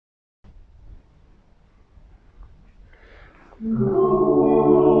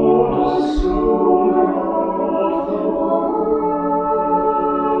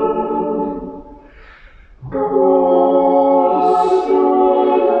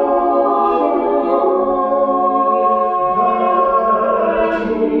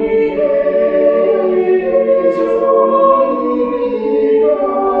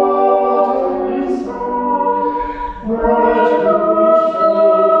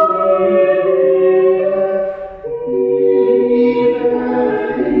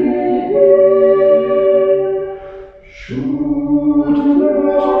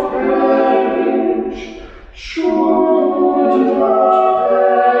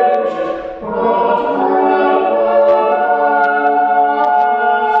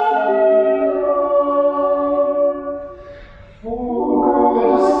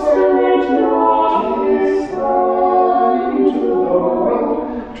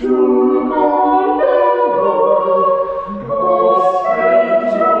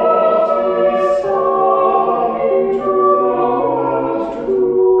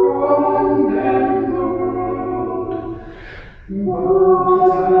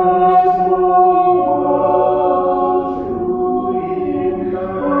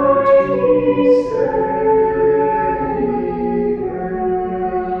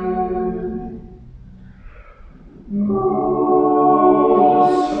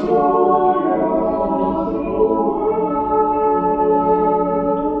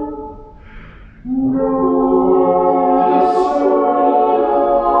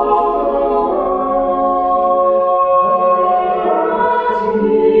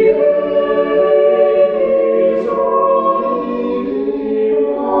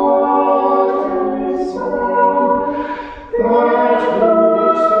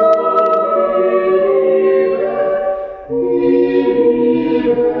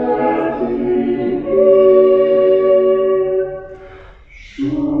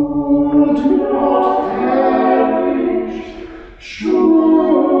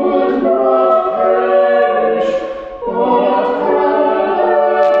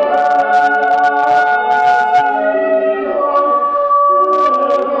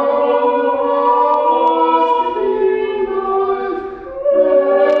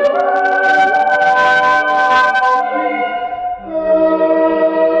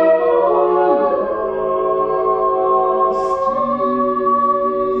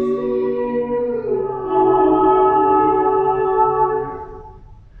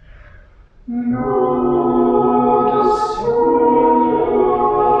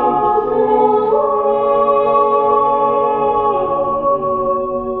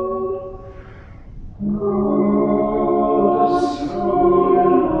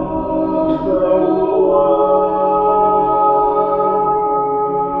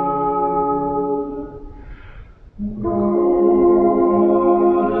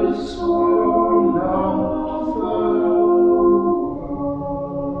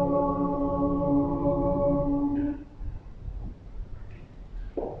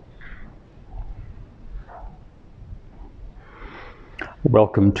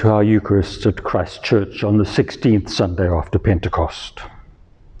Welcome to our Eucharist at Christ Church on the 16th Sunday after Pentecost.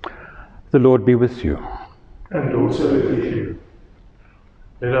 The Lord be with you. And also with you.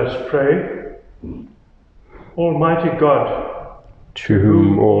 Let us pray. Almighty God, to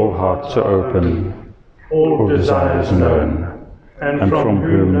whom all hearts are open, all desires known, and from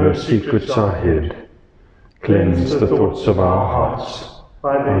whom no secrets are hid, cleanse the thoughts of our hearts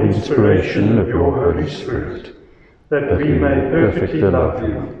by the inspiration of your Holy Spirit, that we may perfectly love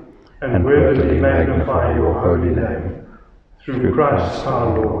you and worthily magnify your holy name, through Christ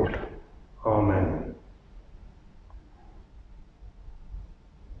our Lord. Amen.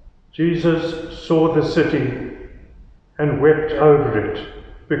 Jesus saw the city and wept over it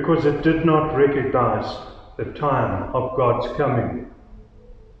because it did not recognize the time of God's coming.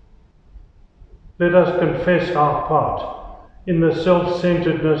 Let us confess our part in the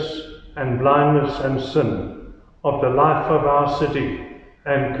self-centeredness and blindness and sin of the life of our city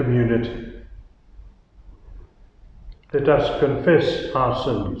and community. Let us confess our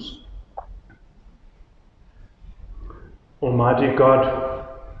sins. Almighty God,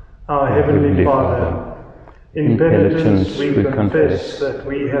 our Heavenly Father, in penitence we confess that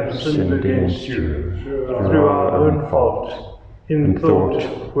we have sinned against you through our own fault, in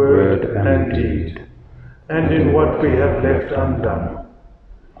thought, word, and deed, and in what we have left undone.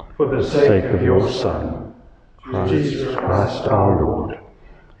 For the sake of your Son, Jesus Christ our Lord,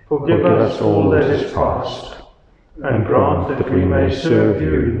 forgive us all that is past, and grant that we may serve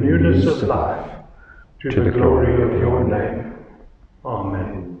you in newness of life, to the glory of your name.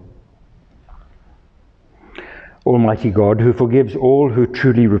 Amen. Almighty God, who forgives all who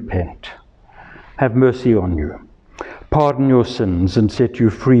truly repent, have mercy on you, pardon your sins and set you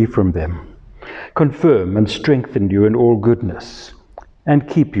free from them, confirm and strengthen you in all goodness, and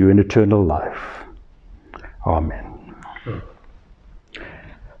keep you in eternal life. Amen.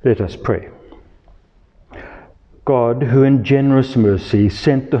 Let us pray. God, who in generous mercy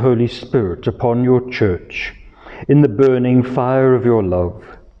sent the Holy Spirit upon your church in the burning fire of your love,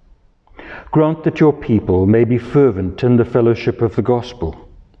 grant that your people may be fervent in the fellowship of the gospel,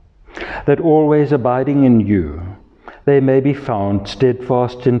 that always abiding in you, they may be found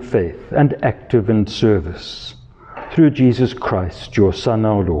steadfast in faith and active in service, through Jesus Christ, your Son,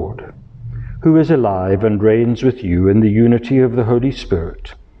 our Lord, who is alive and reigns with you in the unity of the Holy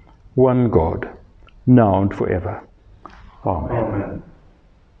Spirit, one God, now and forever. Amen.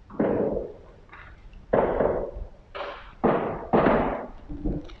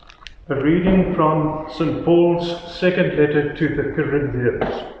 A reading from St. Paul's second letter to the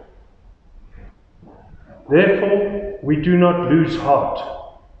Corinthians. Therefore, we do not lose heart.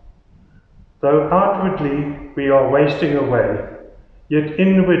 Though outwardly we are wasting away, yet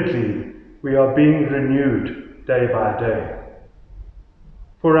inwardly we are being renewed day by day.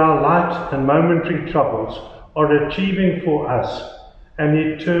 For our light and momentary troubles are achieving for us an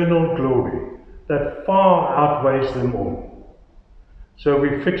eternal glory that far outweighs them all. So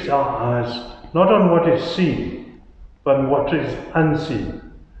we fix our eyes not on what is seen, but on what is unseen,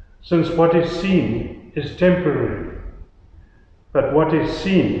 since what is seen is temporary, but what is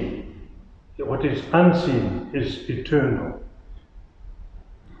unseen is eternal.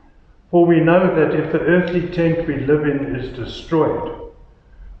 For we know that if the earthly tent we live in is destroyed,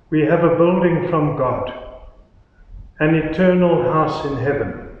 we have a building from God, an eternal house in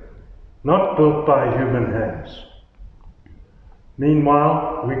heaven, not built by human hands.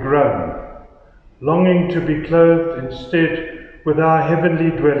 Meanwhile, we groan, longing to be clothed instead with our heavenly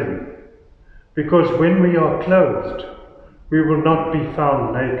dwelling, because when we are clothed, we will not be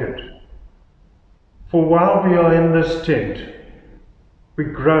found naked. For while we are in this tent, we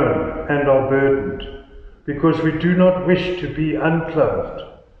groan and are burdened, because we do not wish to be unclothed,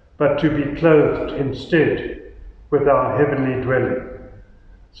 but to be clothed instead with our heavenly dwelling,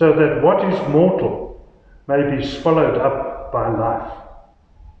 so that what is mortal may be swallowed up by life.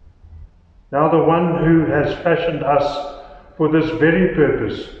 Now the one who has fashioned us for this very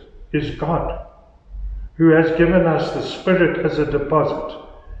purpose is God, who has given us the Spirit as a deposit,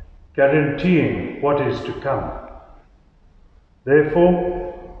 guaranteeing what is to come.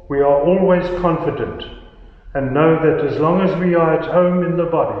 Therefore, we are always confident and know that as long as we are at home in the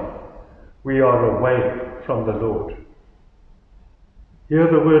body, we are away from the Lord. Hear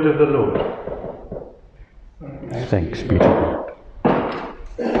the word of the Lord. Thanks be to God.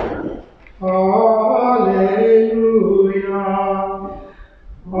 Hallelujah.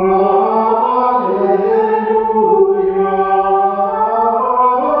 Hallelujah.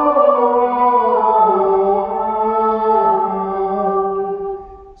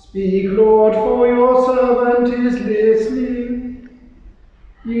 Speak, Lord, for your servant is listening.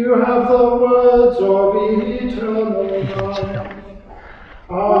 You have the words of eternal life.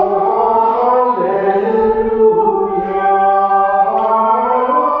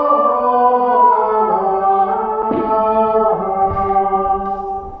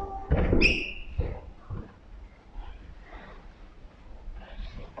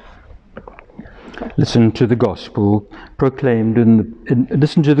 Listen to the gospel proclaimed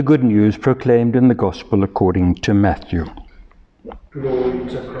listen to the good news proclaimed in the gospel according to Matthew. Glory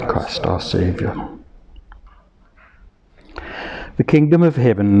to Christ our Saviour. The kingdom of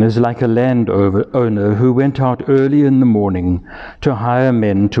heaven is like a landowner who went out early in the morning to hire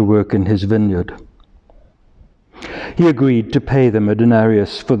men to work in his vineyard. He agreed to pay them a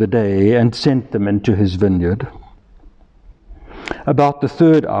denarius for the day and sent them into his vineyard. About the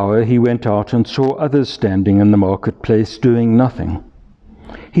third hour he went out and saw others standing in the marketplace doing nothing.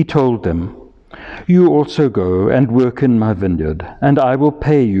 He told them, "You also go and work in my vineyard, and I will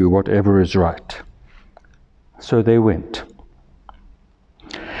pay you whatever is right." So they went.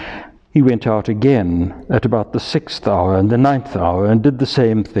 He went out again at about the 6th hour and the 9th hour and did the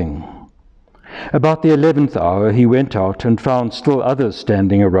same thing. About the 11th hour he went out and found still others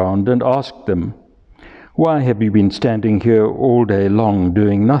standing around and asked them, "Why have you been standing here all day long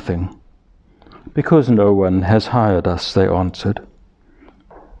doing nothing?" "Because no one has hired us," they answered.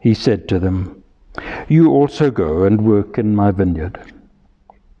 He said to them, "You also go and work in my vineyard."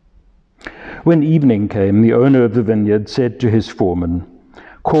 When evening came, the owner of the vineyard said to his foreman,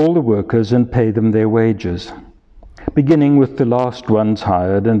 "Call the workers and pay them their wages, beginning with the last ones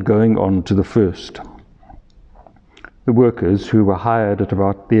hired and going on to the first." The workers, who were hired at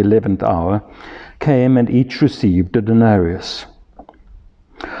about the 11th hour, came and each received a denarius.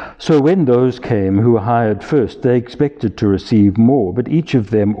 So when those came who were hired first, they expected to receive more, but each of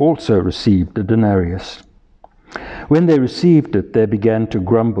them also received a denarius. When they received it, they began to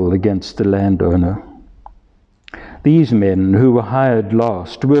grumble against the landowner. These men who were hired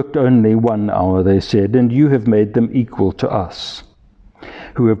last worked only 1 hour, they said, and you have made them equal to us,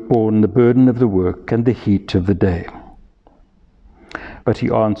 who have borne the burden of the work and the heat of the day. But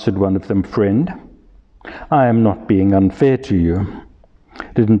he answered one of them, Friend, I am not being unfair to you.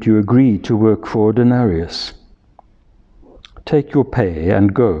 Didn't you agree to work for a denarius? Take your pay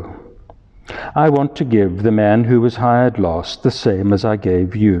and go. I want to give the man who was hired last the same as I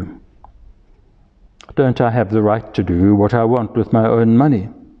gave you. Don't I have the right to do what I want with my own money?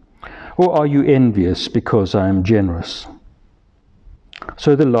 Or are you envious because I am generous?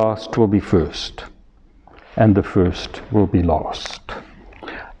 So the last will be first, and the first will be last.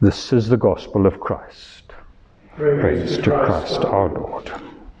 This is the gospel of Christ. Praise to Christ our Lord.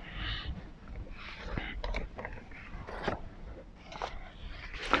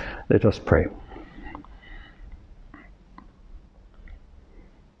 Let us pray.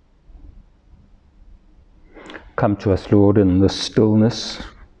 Come to us, Lord, in the stillness,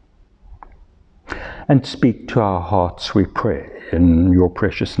 and speak to our hearts, we pray, in your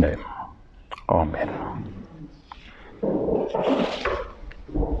precious name. Amen.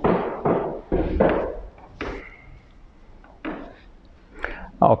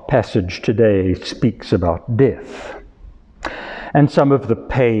 Our passage today speaks about death and some of the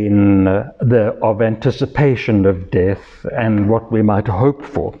pain of anticipation of death and what we might hope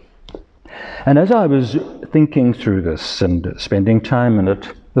for. And as I was thinking through this and spending time in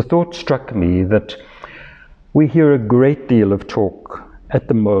it, the thought struck me that we hear a great deal of talk at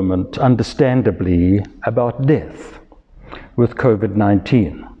the moment, understandably, about death with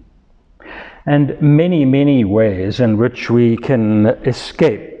COVID-19. And many ways in which we can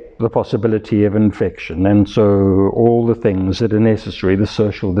escape the possibility of infection. And so all the things that are necessary, the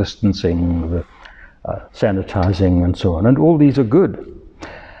social distancing, the sanitizing and so on, and all these are good.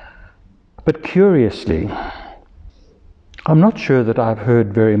 But curiously, I'm not sure that I've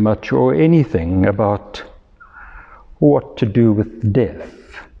heard very much or anything about what to do with death,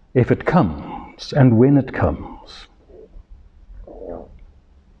 if it comes and when it comes.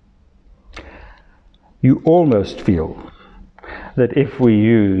 You almost feel that if we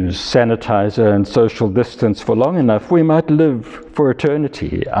use sanitizer and social distance for long enough, we might live for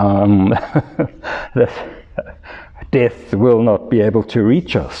eternity. That death will not be able to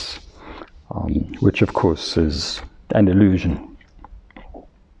reach us, which of course is an illusion.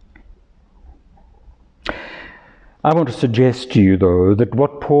 I want to suggest to you, though, that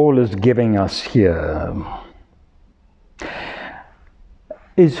what Paul is giving us here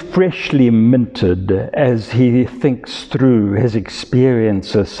is freshly minted as he thinks through his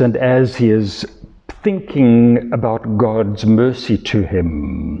experiences and as he is thinking about God's mercy to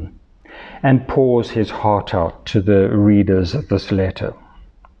him and pours his heart out to the readers of this letter.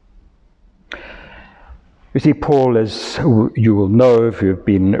 You see, Paul, as you will know if you've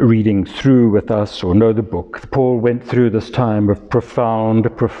been reading through with us or know the book, Paul went through this time of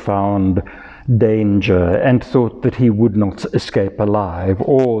profound danger and thought that he would not escape alive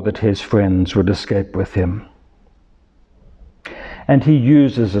or that his friends would escape with him. And he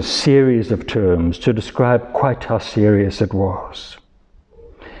uses a series of terms to describe quite how serious it was.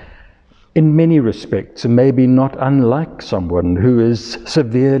 In many respects, maybe not unlike someone who is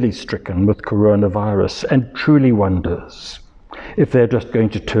severely stricken with coronavirus and truly wonders if they're just going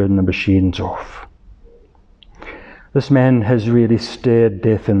to turn the machines off. This man has really stared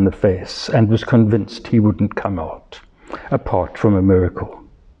death in the face and was convinced he wouldn't come out, apart from a miracle.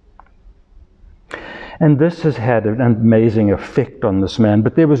 And this has had an amazing effect on this man,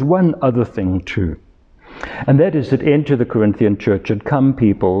 but there was one other thing too. And that is that into the Corinthian church had come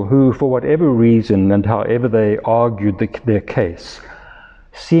people who, for whatever reason and however they argued their case,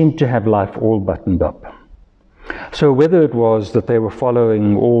 seemed to have life all buttoned up. So whether it was that they were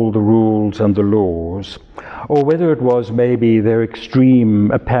following all the rules and the laws, or whether it was maybe their extreme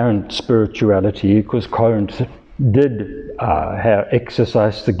apparent spirituality, because Corinth did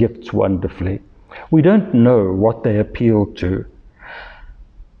exercise the gifts wonderfully, we don't know what they appealed to.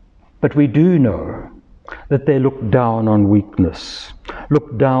 But we do know that they looked down on weakness,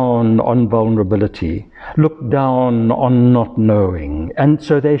 looked down on vulnerability, looked down on not knowing. And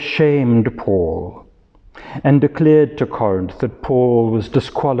so they shamed Paul and declared to Corinth that Paul was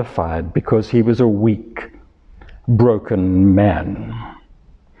disqualified because he was a weak, broken man.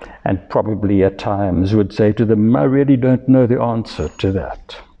 and probably at times would say to them, I really don't know the answer to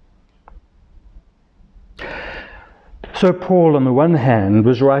that. So Paul, on the one hand,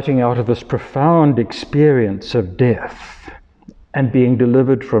 was writing out of this profound experience of death and being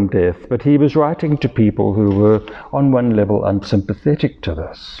delivered from death, but he was writing to people who were, on one level, unsympathetic to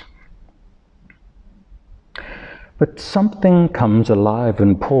this. But something comes alive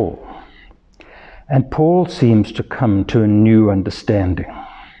in Paul, and Paul seems to come to a new understanding.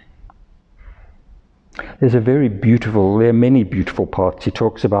 There are many beautiful parts. He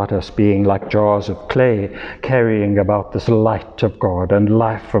talks about us being like jars of clay, carrying about this light of God and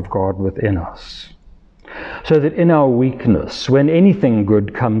life of God within us. So that in our weakness, when anything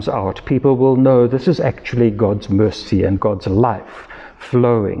good comes out, people will know this is actually God's mercy and God's life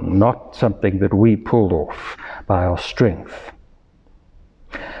flowing, not something that we pulled off by our strength.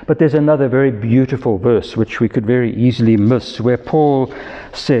 But there's another very beautiful verse which we could very easily miss, where Paul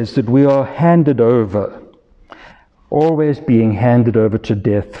says that we are handed over, always being handed over to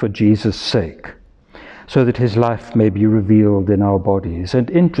death for Jesus' sake, so that his life may be revealed in our bodies. And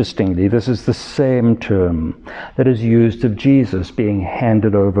interestingly, this is the same term that is used of Jesus being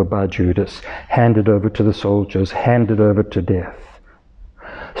handed over by Judas, handed over to the soldiers, handed over to death.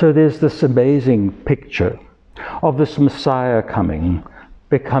 So there's this amazing picture of this Messiah coming,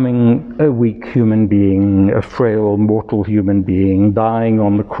 becoming a weak human being, a frail, mortal human being, dying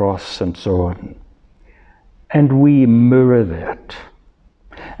on the cross and so on. And we mirror that.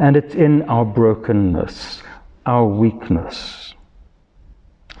 And it's in our brokenness, our weakness,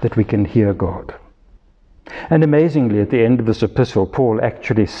 that we can hear God. And amazingly, at the end of this epistle, Paul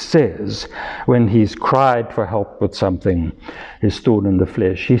actually says, when he's cried for help with something, his thorn in the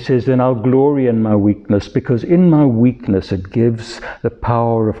flesh, he says, then I'll glory in my weakness, because in my weakness it gives the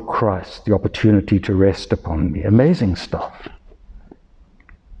power of Christ the opportunity to rest upon me. Amazing stuff.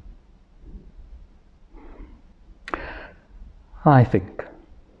 I think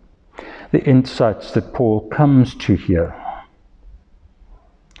the insights that Paul comes to here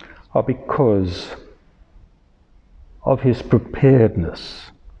are because of his preparedness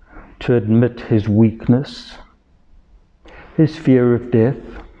to admit his weakness, his fear of death,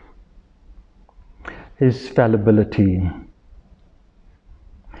 his fallibility,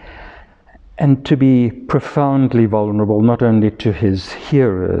 and to be profoundly vulnerable not only to his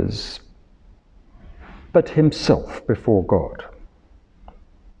hearers, but himself before God.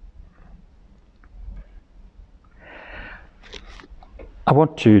 I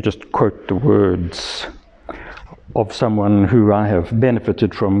want to just quote the words of someone who I have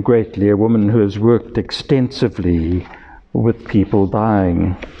benefited from greatly, a woman who has worked extensively with people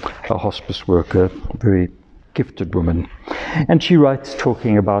dying, a hospice worker, a very gifted woman. And she writes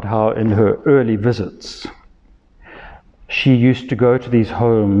talking about how in her early visits, she used to go to these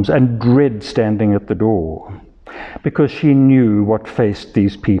homes and dread standing at the door, because she knew what faced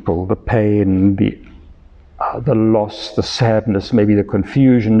these people, the pain, the loss, the sadness, maybe the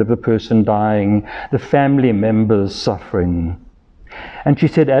confusion of the person dying, the family members suffering. And she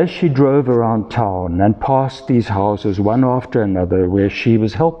said as she drove around town and passed these houses one after another where she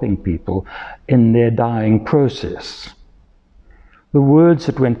was helping people in their dying process, the words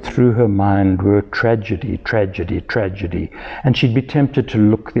that went through her mind were tragedy, tragedy, tragedy, and she'd be tempted to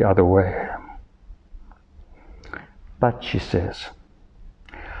look the other way. But, she says,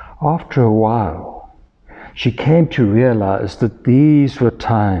 after a while, she came to realize that these were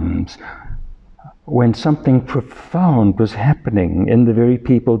times when something profound was happening in the very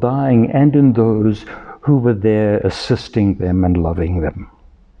people dying and in those who were there assisting them and loving them.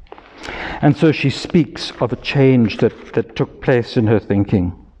 And so she speaks of a change that took place in her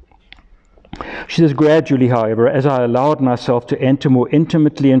thinking. She says, gradually, however, as I allowed myself to enter more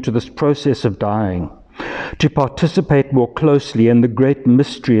intimately into this process of dying, to participate more closely in the great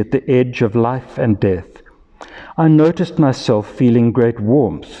mystery at the edge of life and death, I noticed myself feeling great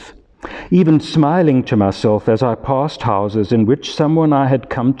warmth, even smiling to myself as I passed houses in which someone I had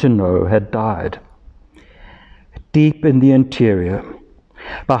come to know had died. Deep in the interior,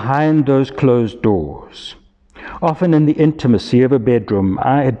 behind those closed doors, often in the intimacy of a bedroom,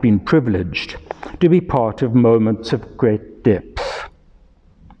 I had been privileged to be part of moments of great depth.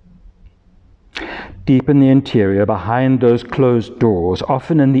 Deep in the interior, behind those closed doors,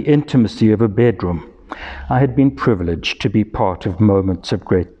 often in the intimacy of a bedroom, I had been privileged to be part of moments of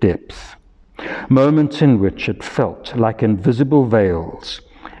great depth, moments in which it felt like invisible veils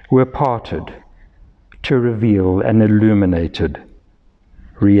were parted to reveal an illuminated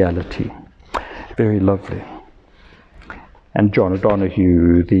reality. Very lovely. And John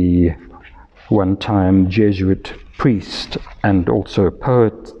O'Donoghue, the one-time Jesuit priest and also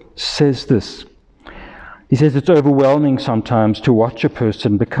poet, says this. He says it's overwhelming sometimes to watch a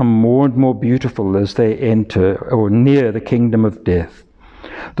person become more and more beautiful as they enter or near the kingdom of death.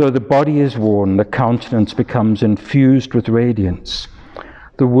 Though the body is worn, the countenance becomes infused with radiance.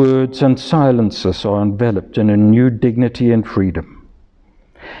 The words and silences are enveloped in a new dignity and freedom.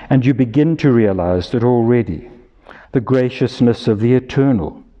 And you begin to realize that already the graciousness of the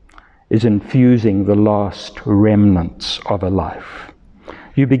eternal is infusing the last remnants of a life.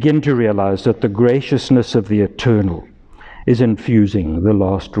 You begin to realize that the graciousness of the eternal is infusing the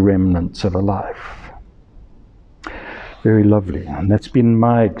last remnants of a life. Very lovely. And that's been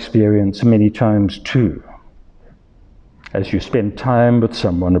my experience many times too. As you spend time with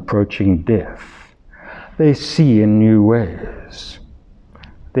someone approaching death, they see in new ways.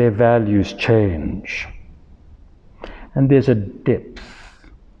 Their values change. And there's a depth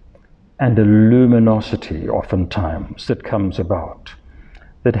and a luminosity oftentimes that comes about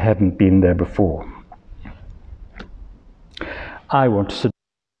that hadn't been there before. I want to suggest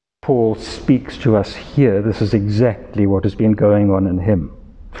Paul speaks to us here. This is exactly what has been going on in him.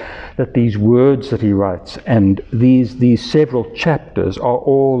 That these words that he writes and these several chapters are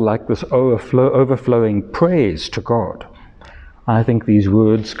all like this overflowing praise to God. I think these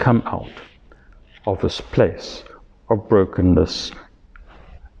words come out of this place of brokenness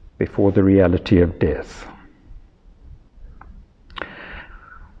before the reality of death.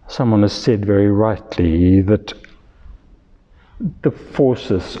 Someone has said very rightly that the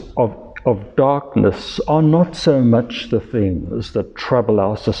forces of darkness are not so much the things that trouble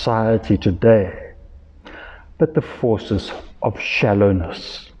our society today, but the forces of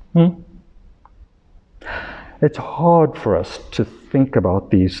shallowness. It's hard for us to think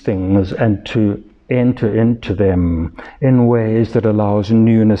about these things and to enter into them in ways that allows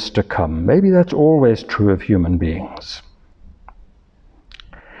newness to come. Maybe that's always true of human beings.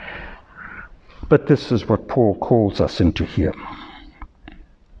 But this is what Paul calls us into here.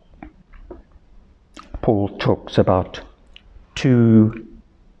 Paul talks about two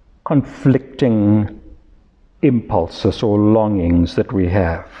conflicting impulses or longings that we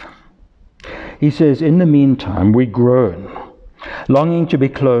have. He says, in the meantime, we groan, longing to be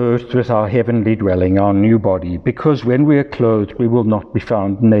clothed with our heavenly dwelling, our new body, because when we are clothed, we will not be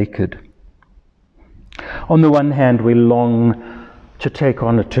found naked. On the one hand, we long to take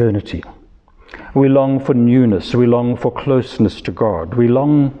on eternity. We long for newness. We long for closeness to God. We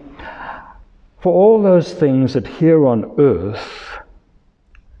long for all those things that here on earth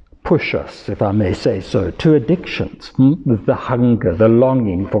push us, if I may say so, to addictions. The hunger, the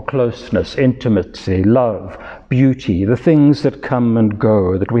longing for closeness, intimacy, love, beauty, the things that come and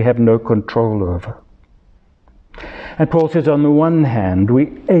go that we have no control over. And Paul says, on the one hand,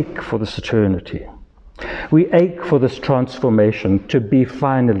 we ache for this eternity. We ache for this transformation to be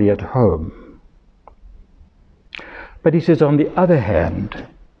finally at home. But he says, on the other hand,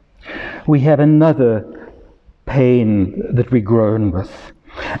 we have another pain that we groan with,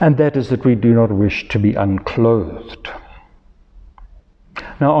 and that is that we do not wish to be unclothed.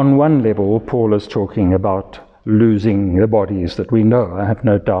 Now, on one level, Paul is talking about losing the bodies that we know. I have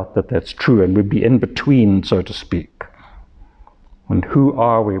no doubt that that's true, and we'd be in between, so to speak. And who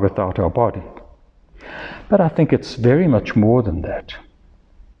are we without our body? But I think it's very much more than that.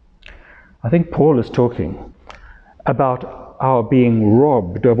 I think Paul is talking about our being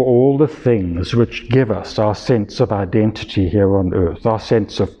robbed of all the things which give us our sense of identity here on earth, our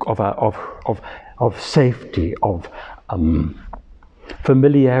sense of safety, of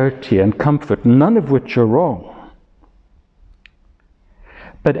familiarity and comfort, none of which are wrong.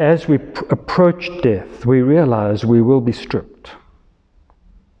 But as we approach death, we realize we will be stripped.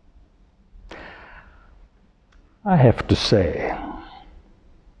 I have to say,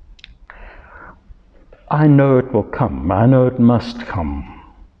 I know it will come, I know it must come,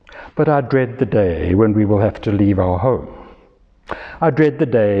 but I dread the day when we will have to leave our home. I dread the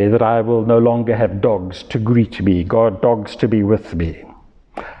day that I will no longer have dogs to greet me, dogs to be with me,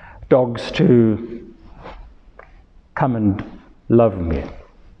 dogs to come and love me.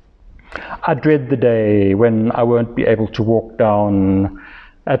 I dread the day when I won't be able to walk down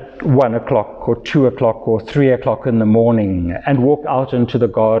at 1 o'clock or 2 o'clock or 3 o'clock in the morning and walk out into the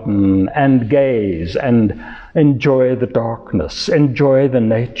garden and gaze and enjoy the darkness, enjoy the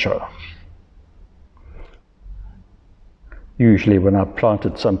nature. Usually when I've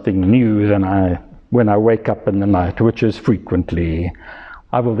planted something new, then when I wake up in the night, which is frequently,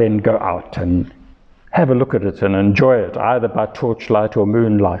 I will then go out and have a look at it and enjoy it, either by torchlight or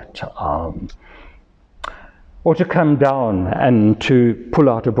moonlight. Or to come down and to pull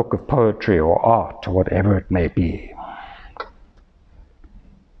out a book of poetry or art or whatever it may be.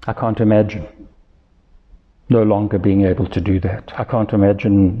 I can't imagine no longer being able to do that. I can't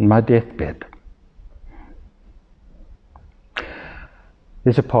imagine my deathbed.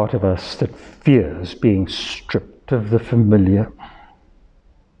 There's a part of us that fears being stripped of the familiar.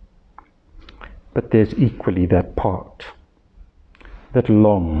 But there's equally that part that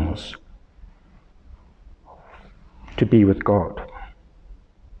longs to be with God.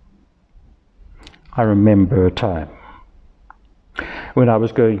 I remember a time when I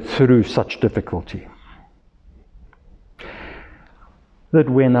was going through such difficulty that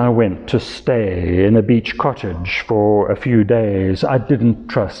when I went to stay in a beach cottage for a few days, I didn't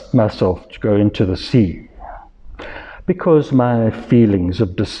trust myself to go into the sea. Because my feelings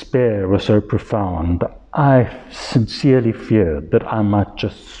of despair were so profound, I sincerely feared that I might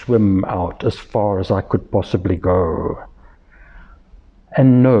just swim out as far as I could possibly go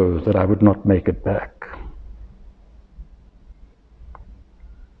and know that I would not make it back.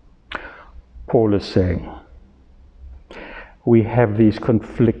 Paul is saying, we have these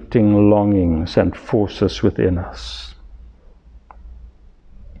conflicting longings and forces within us.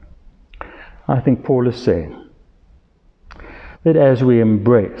 I think Paul is saying that as we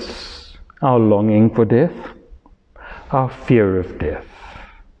embrace our longing for death, our fear of death,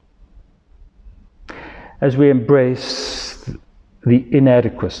 as we embrace the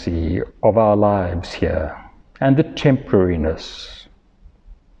inadequacy of our lives here and the temporariness,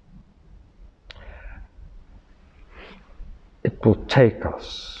 it will take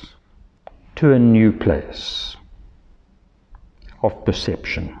us to a new place of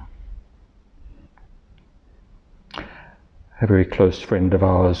perception. A very close friend of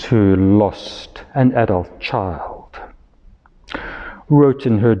ours who lost an adult child wrote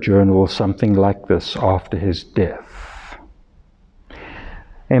in her journal something like this after his death.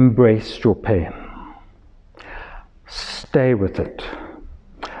 Embrace your pain. Stay with it.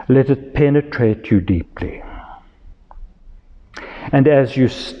 Let it penetrate you deeply. And as you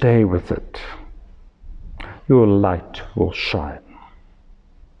stay with it, your light will shine.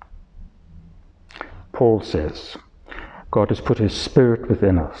 Paul says, God has put His Spirit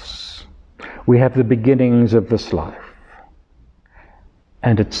within us. We have the beginnings of this life.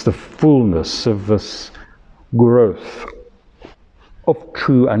 And it's the fullness of this growth of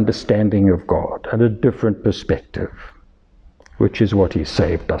true understanding of God and a different perspective, which is what He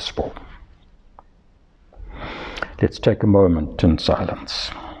saved us for. Let's take a moment in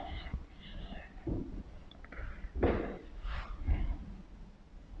silence.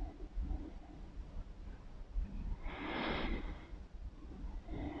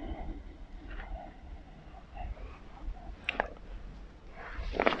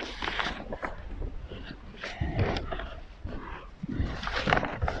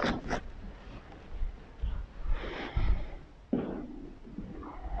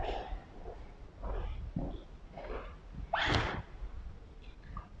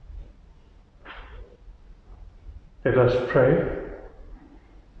 Let us pray.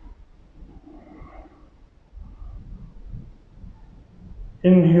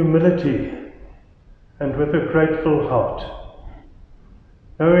 In humility and with a grateful heart,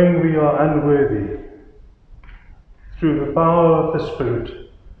 knowing we are unworthy, through the power of the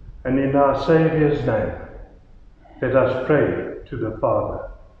Spirit and in our Saviour's name, let us pray to the Father.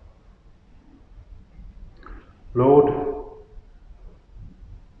 Lord,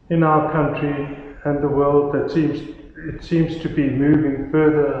 in our country and the world that seems to be moving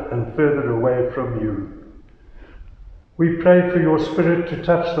further and further away from you, we pray for your Spirit to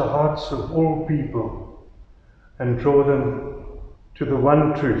touch the hearts of all people and draw them to the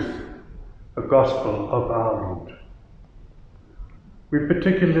one truth, the gospel of our Lord. We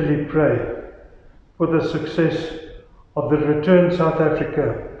particularly pray for the success of the Return South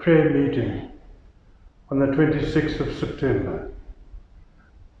Africa prayer meeting on the 26th of September,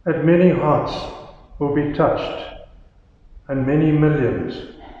 that many hearts will be touched and many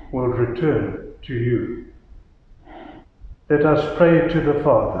millions will return to you. Let us pray to the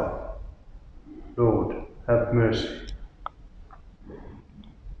Father. Lord, have mercy.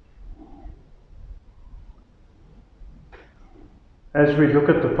 As we look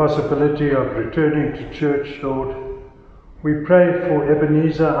at the possibility of returning to church, Lord, we pray for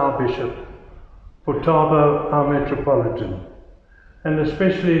Ebenezer, our Bishop, for Thabo, our Metropolitan, and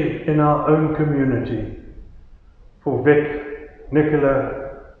especially in our own community, for Vic,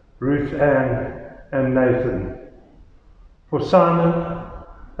 Nicola, Ruth Ann, and Nathan, for Simon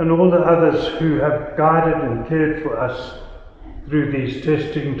and all the others who have guided and cared for us through these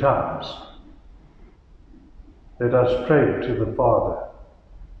testing times. Let us pray to the Father.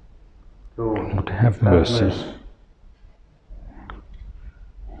 Lord, have mercy.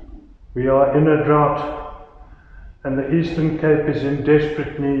 We are in a drought, and the Eastern Cape is in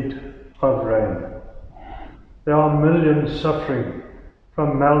desperate need of rain. There are millions suffering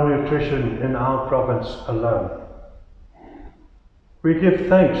from malnutrition in our province alone. We give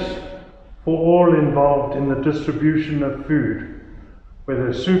thanks for all involved in the distribution of food,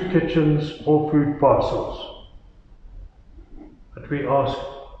 whether soup kitchens or food parcels. But we ask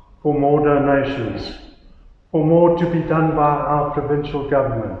for more donations, for more to be done by our provincial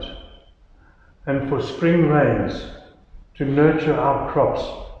government, and for spring rains to nurture our crops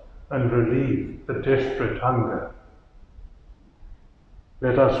and relieve the desperate hunger.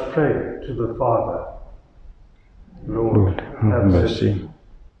 Let us pray to the Father. Lord, have mercy.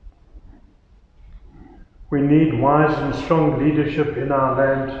 We need wise and strong leadership in our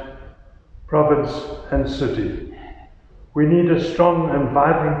land, province and city. We need a strong and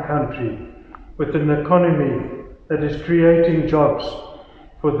vibrant country with an economy that is creating jobs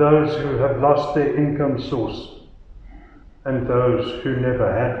for those who have lost their income source and those who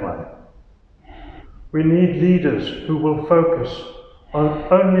never had one. We need leaders who will focus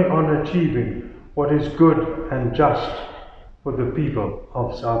only on achieving what is good and just for the people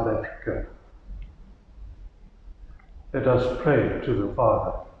of South Africa. Let us pray to the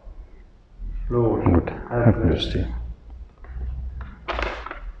Father. Lord, have mercy.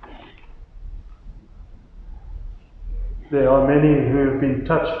 There are many who have been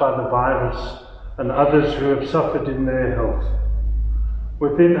touched by the virus and others who have suffered in their health.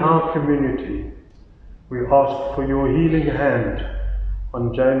 Within our community, we ask for your healing hand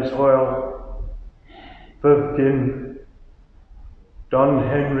on James Hoyle, Viv Ginn, Don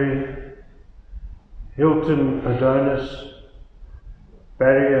Henry, Hilton Adonis,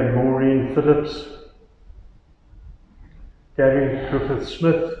 Barry and Maureen Phillips, Gary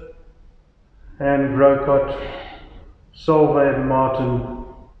Griffith-Smith, Anne Grocott, Solveig Martin,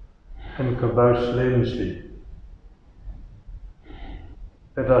 and Kabose Lensley.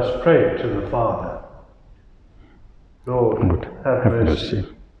 Let us pray to the Father. Lord, have mercy.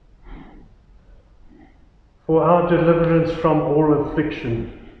 For our deliverance from all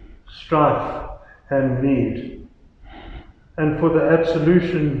affliction, strife, and need, and for the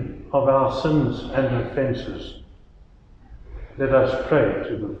absolution of our sins and offences, let us pray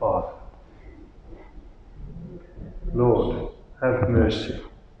to the Father. Lord, have mercy.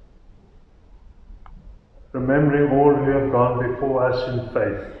 Remembering all who have gone before us in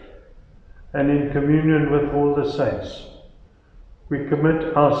faith and in communion with all the saints, we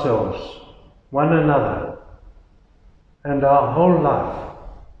commit ourselves, one another, and our whole life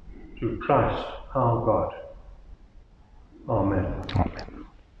to Christ our God. Amen. Amen.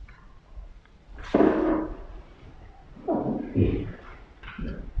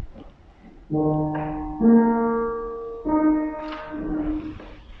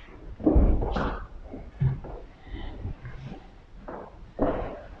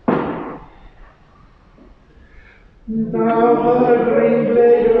 Now the green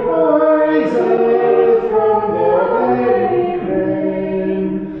blade rises from the very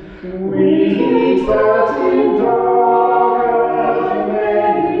plain. We heed that in dark earth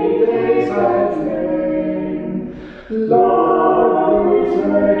many days have lain. Love roots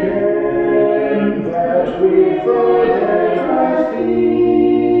again that with the dead has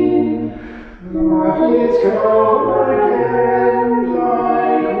been. Love is come again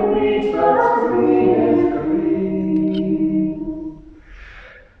like wheat that springeth green.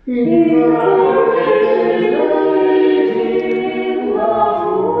 In the risen love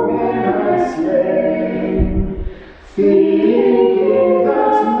whom men have slain, thinking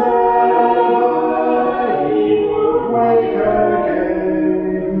that never he would wake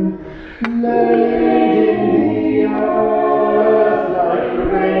again, laid in the earth like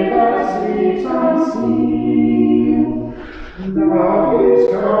rain that sleeps unseen. Love is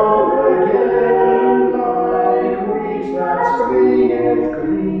come again like wheat that springeth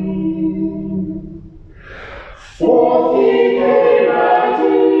green. Forth he came at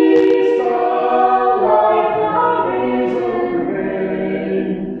Easter like the risen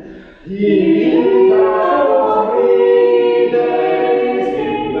grain. He that for 3 days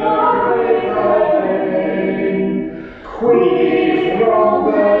in the grave had lain, quick from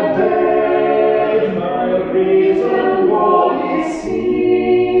the dead, the risen Lord is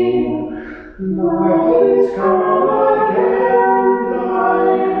seen.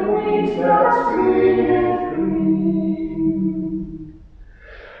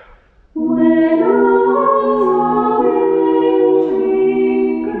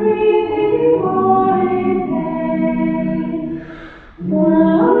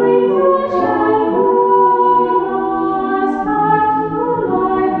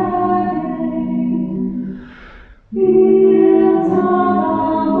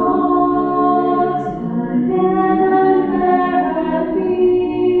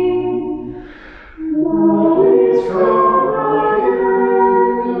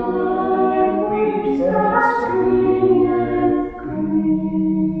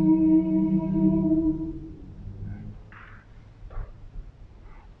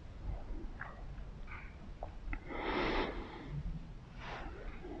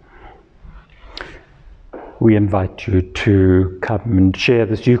 we invite you to come and share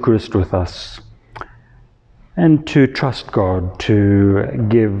this Eucharist with us and to trust God to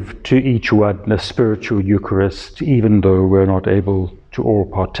give to each one a spiritual Eucharist, even though we're not able to all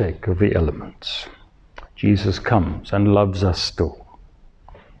partake of the elements. Jesus comes and loves us still.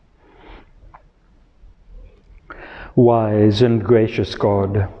 Wise and gracious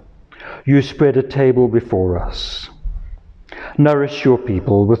God, you spread a table before us. Nourish your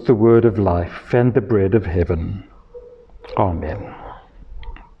people with the word of life and the bread of heaven. Amen.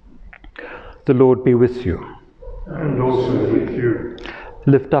 The Lord be with you. And also with you.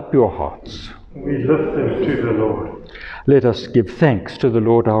 Lift up your hearts. We lift them to the Lord. Let us give thanks to the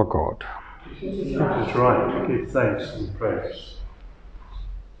Lord our God. It is right to give thanks and praise.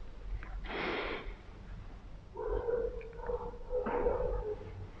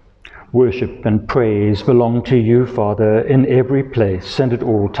 Worship and praise belong to you, Father, in every place and at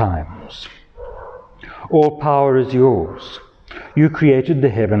all times. All power is yours. You created the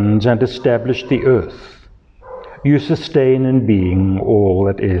heavens and established the earth. You sustain in being all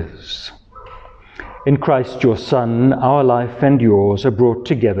that is. In Christ your Son, our life and yours are brought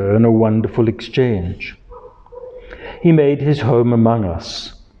together in a wonderful exchange. He made his home among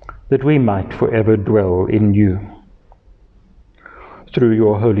us, that we might forever dwell in you. Through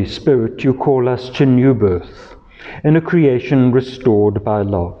your Holy Spirit, you call us to new birth, in a creation restored by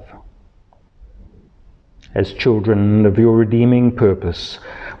love. As children of your redeeming purpose,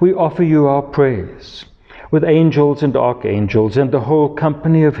 we offer you our praise, with angels and archangels and the whole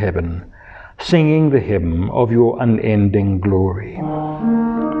company of heaven, singing the hymn of your unending glory.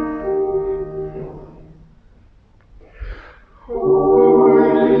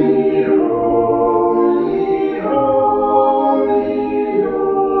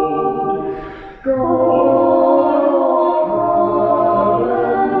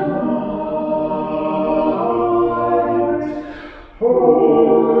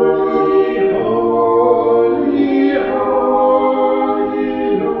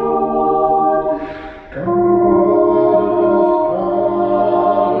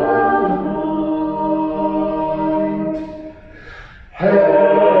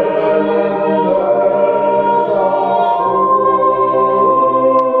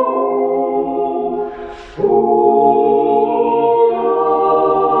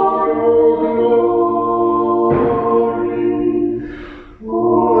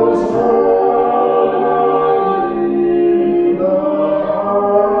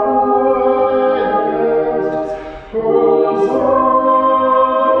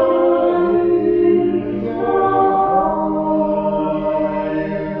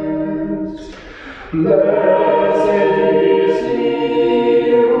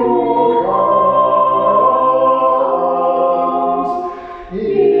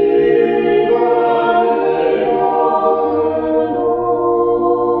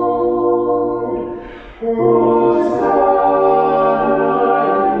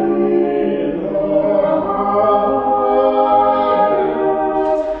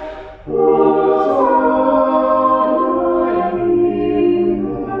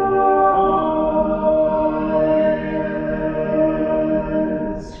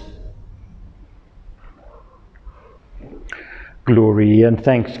 Glory and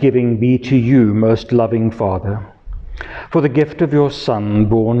thanksgiving be to you, most loving Father, for the gift of your Son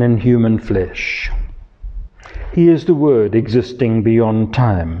born in human flesh. He is the Word existing beyond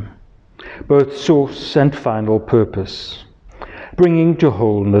time, both source and final purpose, bringing to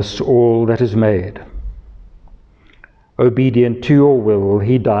wholeness all that is made. Obedient to your will,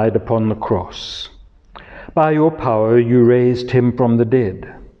 he died upon the cross. By your power you raised him from the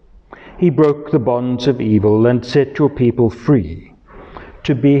dead. He broke the bonds of evil and set your people free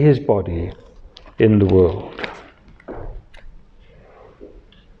to be his body in the world.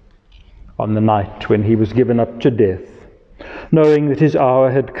 On the night when he was given up to death, knowing that his hour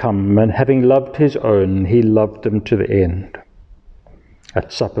had come, and having loved his own, he loved them to the end.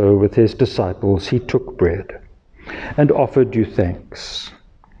 At supper with his disciples, he took bread and offered you thanks,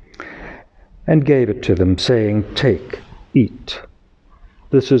 and gave it to them, saying, "Take, eat.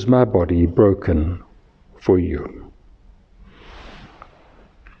 This is my body broken for you."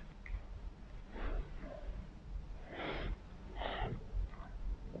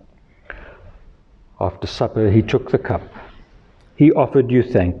 After supper, he took the cup. He offered you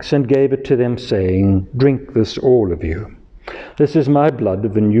thanks and gave it to them, saying, "Drink this, all of you. This is my blood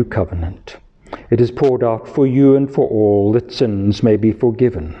of the new covenant. It is poured out for you and for all, that sins may be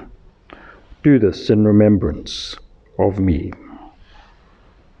forgiven. Do this in remembrance of me."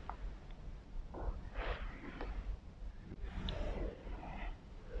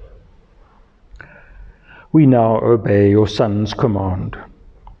 we now obey your Son's command.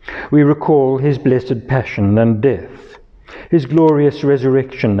 We recall his blessed passion and death, his glorious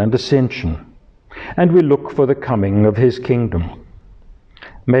resurrection and ascension, and we look for the coming of his kingdom.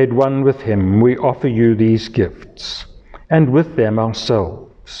 Made one with him, we offer you these gifts, and with them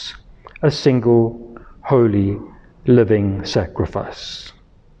ourselves, a single, holy, living sacrifice.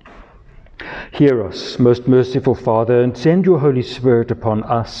 Hear us, most merciful Father, and send your Holy Spirit upon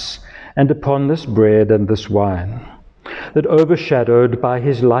us and upon this bread and this wine, that overshadowed by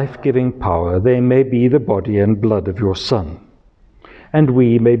his life-giving power, they may be the body and blood of your Son, and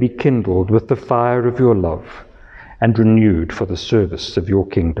we may be kindled with the fire of your love and renewed for the service of your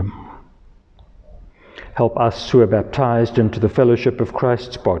kingdom. Help us who are baptized into the fellowship of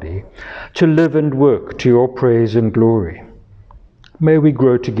Christ's body to live and work to your praise and glory. May we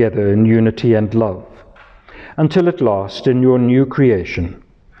grow together in unity and love, until at last, in your new creation,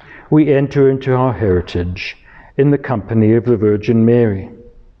 we enter into our heritage in the company of the Virgin Mary,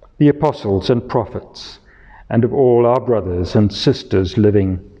 the apostles and prophets, and of all our brothers and sisters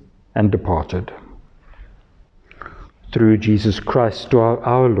living and departed. Through Jesus Christ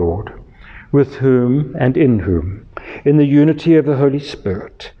our Lord, with whom and in whom, in the unity of the Holy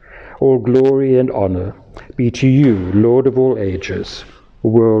Spirit, all glory and honor be to you, Lord of all ages,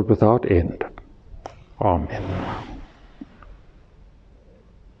 world without end. Amen.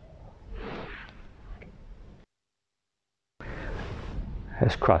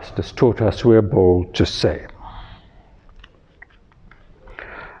 As Christ has taught us, we are bold to say,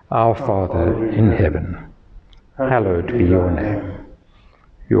 Our Father in heaven, hallowed be your name.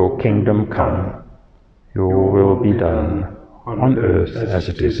 Your kingdom come, your will be done, on earth as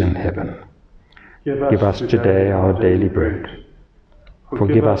it is in heaven. Give us today our daily bread.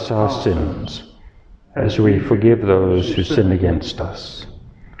 Forgive us our sins, as we forgive those who sin against us.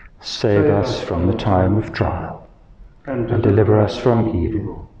 Save us from the time of trial, and deliver us from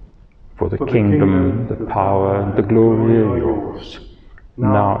evil. For the kingdom, the power, and the glory are yours,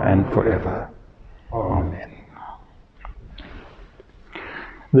 now and forever. Amen.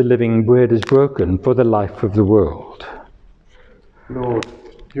 The living bread is broken for the life of the world. Lord,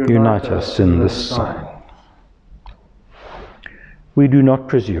 unite us in this sign. We do not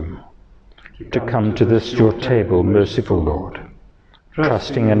presume to come to this your table, merciful Lord,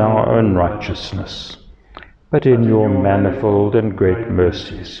 trusting in our own righteousness, but in your manifold and great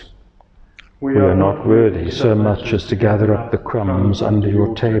mercies. We are not worthy so much as to gather up the crumbs under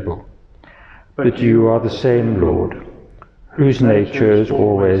your table, but you are the same Lord, whose nature is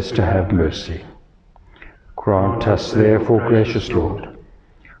always to have mercy. Grant us therefore, gracious Lord,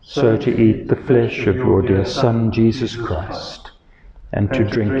 so to eat the flesh of your dear Son, Jesus Christ, and to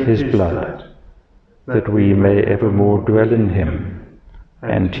drink his blood, that we may evermore dwell in him,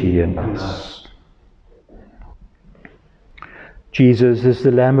 and he in us. Jesus is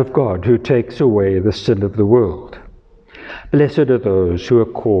the Lamb of God who takes away the sin of the world. Blessed are those who are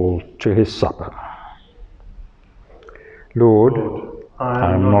called to his supper. Lord,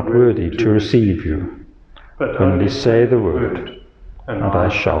 I am not worthy to receive you, but only say the word, and I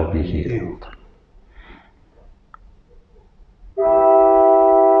shall be healed.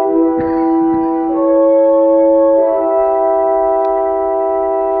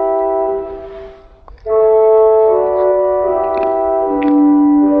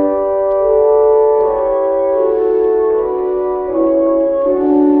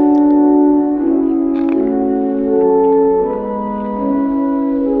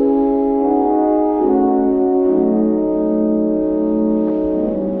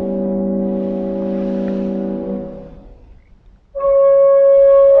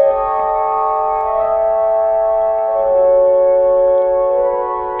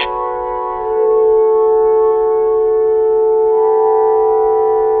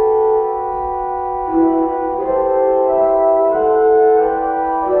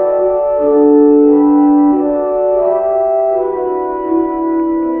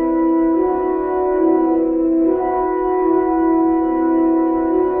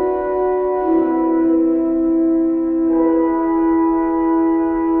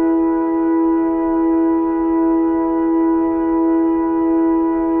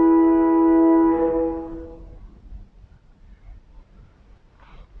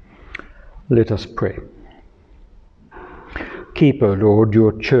 Let us pray. Keep, O Lord,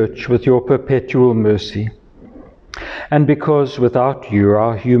 your church with your perpetual mercy, and because without you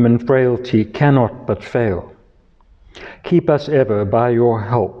our human frailty cannot but fail, keep us ever by your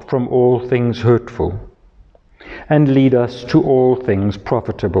help from all things hurtful, and lead us to all things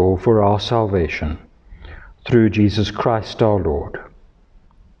profitable for our salvation, through Jesus Christ our Lord.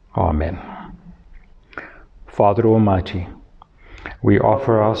 Amen. Father Almighty, we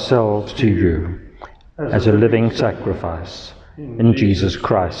offer ourselves to you as a living sacrifice in Jesus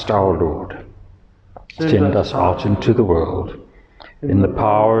Christ our Lord. Send us out into the world in the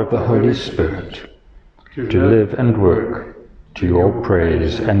power of the Holy Spirit to live and work to your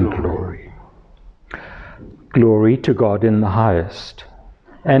praise and glory. Glory to God in the highest,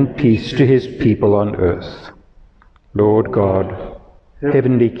 and peace to his people on earth. Lord God,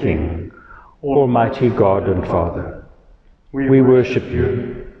 heavenly King, almighty God and Father, we worship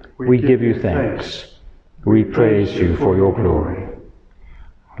you, we give you thanks, we praise you for your glory.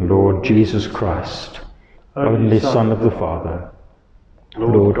 Lord Jesus Christ, only Son of the Father,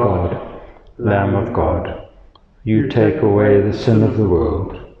 Lord God, Lamb of God, you take away the sin of the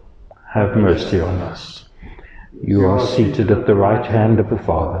world. Have mercy on us. You are seated at the right hand of the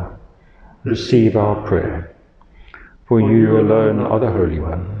Father. Receive our prayer. For you alone are the Holy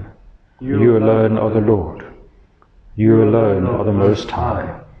One. You alone are the Lord. You alone are the Most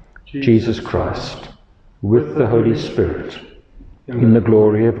High, Jesus Christ, with the Holy Spirit, in the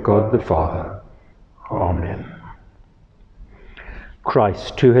glory of God the Father. Amen.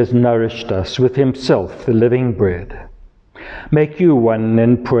 Christ, who has nourished us with himself, the living bread, make you one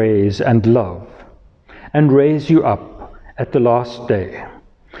in praise and love, and raise you up at the last day,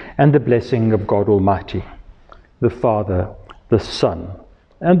 and the blessing of God Almighty, the Father, the Son,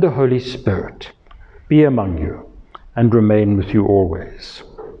 and the Holy Spirit be among you and remain with you always.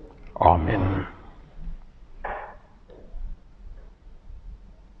 Amen.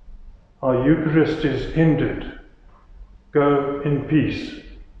 Our Eucharist is ended. Go in peace.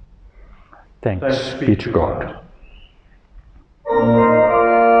 Thanks be to God.